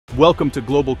Welcome to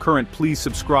Global Current. Please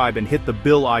subscribe and hit the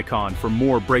bell icon for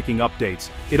more breaking updates.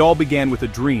 It all began with a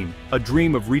dream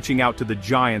of reaching out to the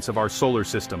giants of our solar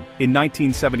system. In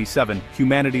 1977,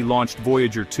 humanity launched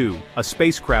Voyager 2, a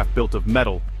spacecraft built of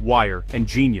metal, wire, and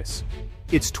genius.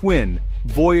 Its twin,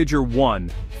 Voyager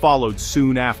 1, followed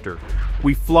soon after.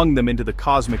 We flung them into the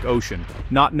cosmic ocean,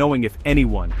 not knowing if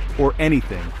anyone, or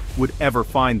anything, would ever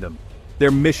find them.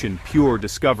 Their mission, pure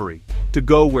discovery, to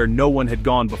go where no one had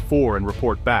gone before and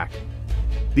report back.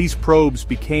 These probes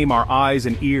became our eyes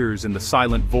and ears in the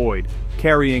silent void,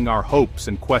 carrying our hopes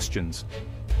and questions.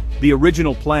 The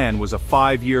original plan was a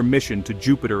 5-year mission to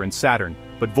Jupiter and Saturn,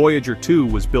 but Voyager 2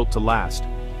 was built to last.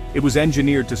 It was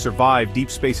engineered to survive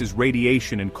deep space's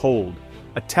radiation and cold,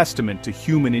 a testament to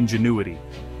human ingenuity.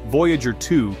 Voyager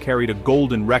 2 carried a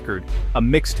golden record, a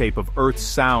mixtape of Earth's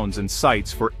sounds and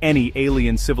sights for any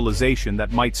alien civilization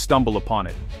that might stumble upon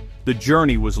it. The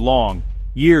journey was long.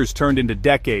 Years turned into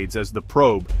decades as the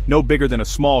probe, no bigger than a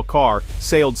small car,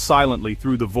 sailed silently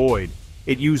through the void.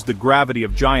 It used the gravity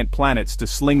of giant planets to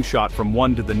slingshot from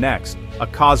one to the next, a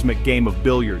cosmic game of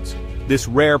billiards. This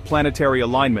rare planetary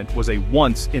alignment was a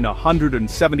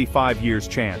once-in-175 years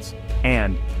chance,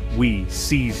 and we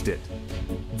seized it.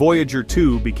 Voyager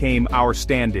 2 became our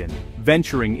stand-in,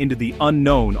 venturing into the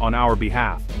unknown on our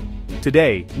behalf.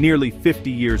 Today, nearly 50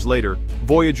 years later,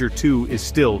 Voyager 2 is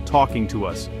still talking to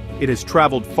us. It has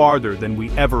traveled farther than we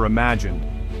ever imagined,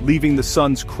 leaving the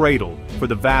sun's cradle for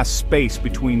the vast space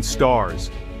between stars.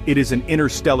 It is an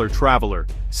interstellar traveler,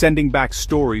 sending back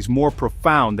stories more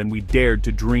profound than we dared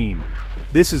to dream.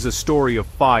 This is a story of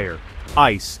fire,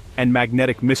 ice, and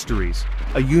magnetic mysteries,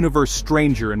 a universe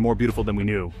stranger and more beautiful than we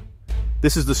knew.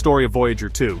 This is the story of Voyager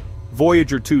 2.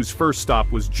 Voyager 2's first stop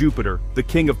was Jupiter, the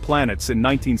king of planets, in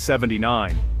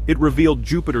 1979. It revealed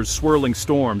Jupiter's swirling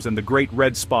storms and the Great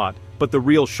Red Spot, but the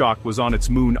real shock was on its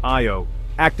moon Io,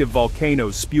 active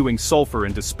volcanoes spewing sulfur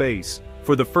into space.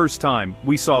 For the first time,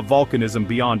 we saw volcanism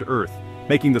beyond Earth,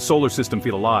 making the solar system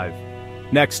feel alive.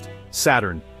 Next,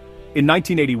 Saturn. In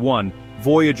 1981,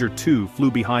 Voyager 2 flew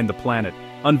behind the planet,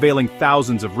 unveiling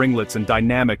thousands of ringlets and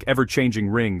dynamic, ever-changing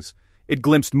rings. It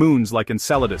glimpsed moons like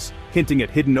Enceladus, hinting at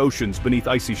hidden oceans beneath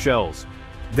icy shells.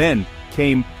 Then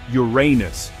came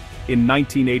Uranus. In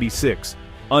 1986,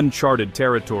 uncharted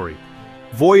territory.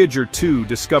 Voyager 2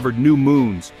 discovered new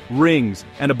moons, rings,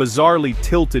 and a bizarrely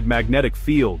tilted magnetic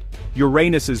field.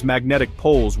 Uranus's magnetic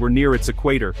poles were near its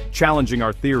equator, challenging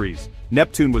our theories.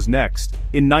 Neptune was next.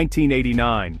 In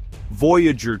 1989,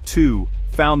 Voyager 2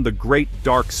 found the Great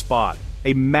Dark Spot,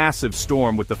 a massive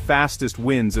storm with the fastest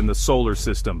winds in the solar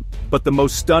system. But the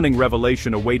most stunning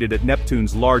revelation awaited at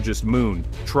Neptune's largest moon,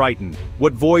 Triton.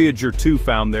 What Voyager 2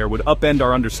 found there would upend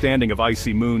our understanding of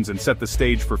icy moons and set the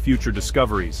stage for future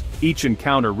discoveries. Each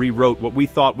encounter rewrote what we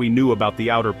thought we knew about the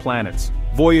outer planets.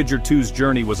 Voyager 2's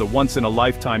journey was a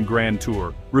once-in-a-lifetime grand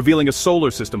tour, revealing a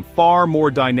solar system far more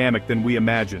dynamic than we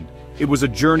imagined. It was a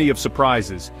journey of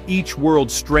surprises, each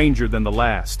world stranger than the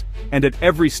last. And at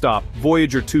every stop,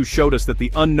 Voyager 2 showed us that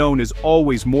the unknown is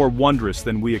always more wondrous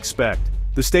than we expect.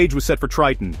 The stage was set for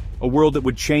Triton, a world that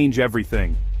would change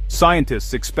everything.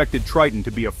 Scientists expected Triton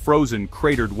to be a frozen,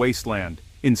 cratered wasteland.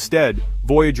 Instead,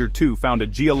 Voyager 2 found a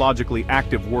geologically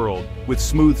active world, with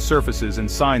smooth surfaces and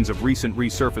signs of recent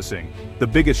resurfacing. The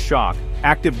biggest shock,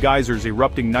 active geysers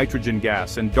erupting nitrogen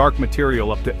gas and dark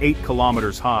material up to 8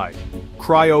 kilometers high.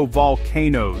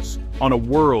 Cryovolcanoes, on a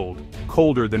world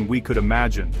colder than we could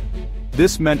imagine.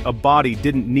 This meant a body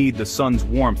didn't need the sun's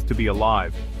warmth to be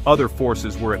alive. Other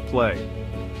forces were at play.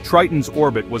 Triton's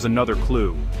orbit was another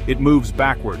clue. It moves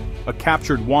backward, a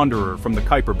captured wanderer from the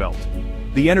Kuiper Belt.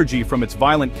 The energy from its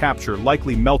violent capture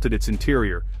likely melted its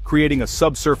interior, creating a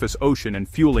subsurface ocean and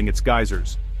fueling its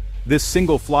geysers. This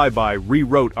single flyby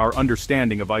rewrote our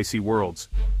understanding of icy worlds.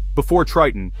 Before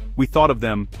Triton, we thought of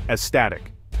them as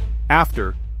static.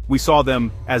 After, we saw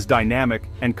them as dynamic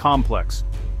and complex.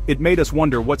 It made us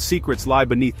wonder what secrets lie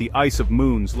beneath the ice of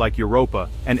moons like Europa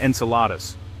and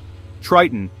Enceladus.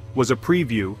 Triton was a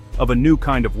preview of a new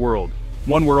kind of world,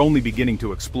 one we're only beginning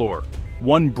to explore.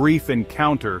 One brief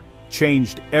encounter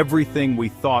changed everything we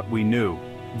thought we knew.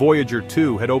 Voyager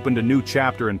 2 had opened a new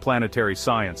chapter in planetary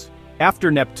science.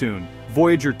 After Neptune,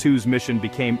 Voyager 2's mission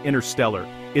became interstellar,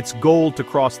 its goal to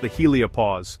cross the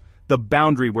heliopause, the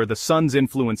boundary where the sun's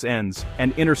influence ends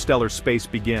and interstellar space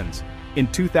begins.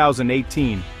 In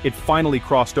 2018, it finally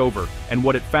crossed over, and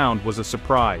what it found was a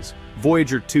surprise.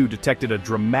 Voyager 2 detected a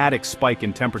dramatic spike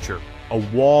in temperature, a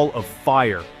wall of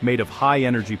fire made of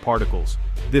high-energy particles.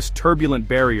 This turbulent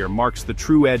barrier marks the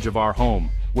true edge of our home,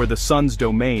 where the sun's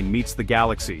domain meets the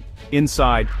galaxy.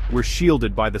 Inside, we're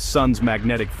shielded by the sun's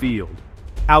magnetic field.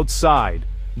 Outside,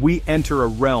 we enter a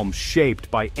realm shaped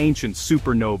by ancient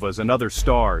supernovas and other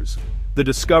stars. The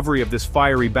discovery of this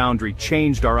fiery boundary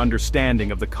changed our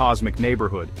understanding of the cosmic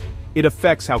neighborhood. It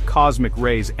affects how cosmic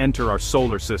rays enter our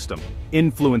solar system,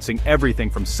 influencing everything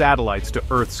from satellites to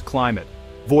Earth's climate.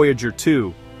 Voyager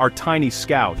 2, our tiny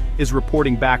scout, is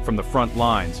reporting back from the front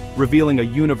lines, revealing a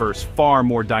universe far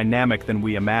more dynamic than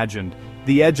we imagined.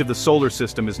 The edge of the solar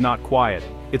system is not quiet,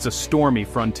 it's a stormy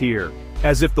frontier.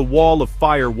 As if the wall of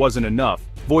fire wasn't enough,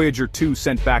 Voyager 2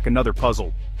 sent back another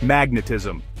puzzle: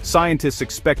 magnetism. Scientists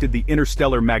expected the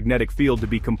interstellar magnetic field to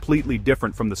be completely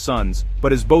different from the Sun's,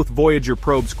 but as both Voyager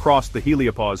probes crossed the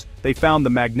heliopause, they found the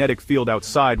magnetic field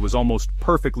outside was almost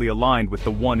perfectly aligned with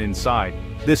the one inside.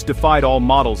 This defied all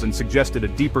models and suggested a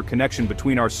deeper connection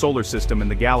between our solar system and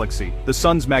the galaxy. The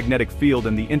Sun's magnetic field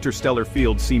and the interstellar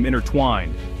field seem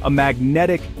intertwined, a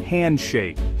magnetic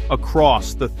handshake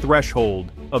across the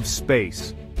threshold of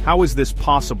space. How is this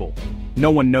possible?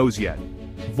 No one knows yet.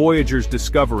 Voyager's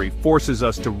discovery forces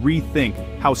us to rethink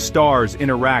how stars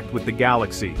interact with the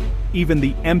galaxy. Even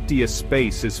the emptiest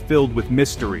space is filled with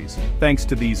mysteries, thanks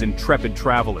to these intrepid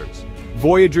travelers.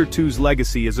 Voyager 2's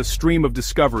legacy is a stream of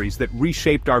discoveries that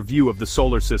reshaped our view of the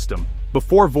solar system.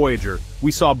 Before Voyager,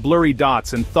 we saw blurry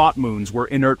dots and thought moons were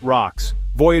inert rocks.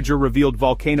 Voyager revealed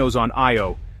volcanoes on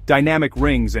Io, dynamic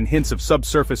rings and hints of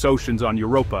subsurface oceans on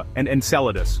Europa and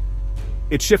Enceladus.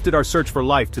 It shifted our search for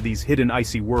life to these hidden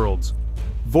icy worlds.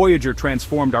 Voyager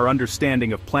transformed our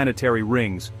understanding of planetary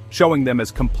rings, showing them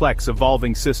as complex,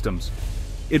 evolving systems.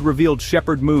 It revealed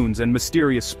shepherd moons and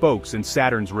mysterious spokes in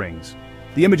Saturn's rings.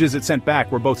 The images it sent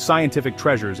back were both scientific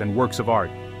treasures and works of art.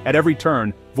 At every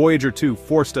turn, Voyager 2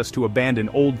 forced us to abandon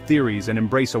old theories and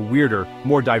embrace a weirder,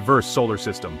 more diverse solar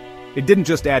system. It didn't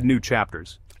just add new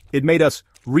chapters. It made us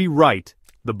rewrite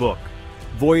the book.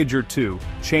 Voyager 2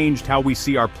 changed how we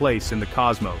see our place in the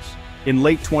cosmos. In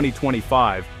late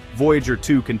 2025, Voyager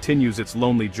 2 continues its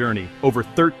lonely journey, over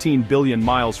 13 billion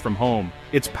miles from home.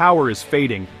 Its power is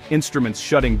fading, instruments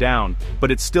shutting down,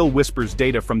 but it still whispers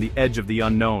data from the edge of the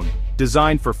unknown.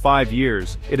 Designed for 5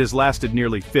 years, it has lasted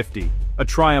nearly 50, a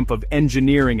triumph of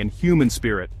engineering and human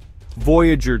spirit.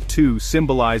 Voyager 2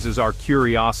 symbolizes our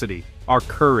curiosity, our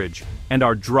courage, and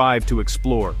our drive to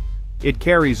explore. It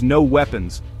carries no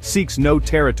weapons, seeks no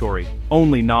territory,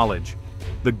 only knowledge.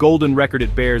 The golden record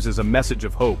it bears is a message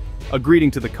of hope, a greeting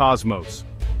to the cosmos.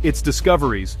 Its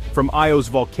discoveries, from Io's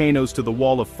volcanoes to the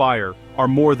Wall of Fire, are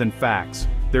more than facts,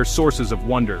 they're sources of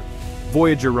wonder.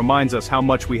 Voyager reminds us how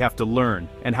much we have to learn,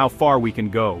 and how far we can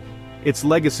go. Its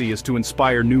legacy is to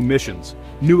inspire new missions,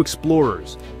 new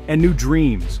explorers, and new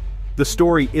dreams. The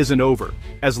story isn't over.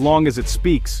 As long as it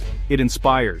speaks, it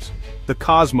inspires. The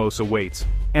cosmos awaits,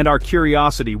 and our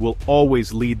curiosity will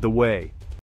always lead the way.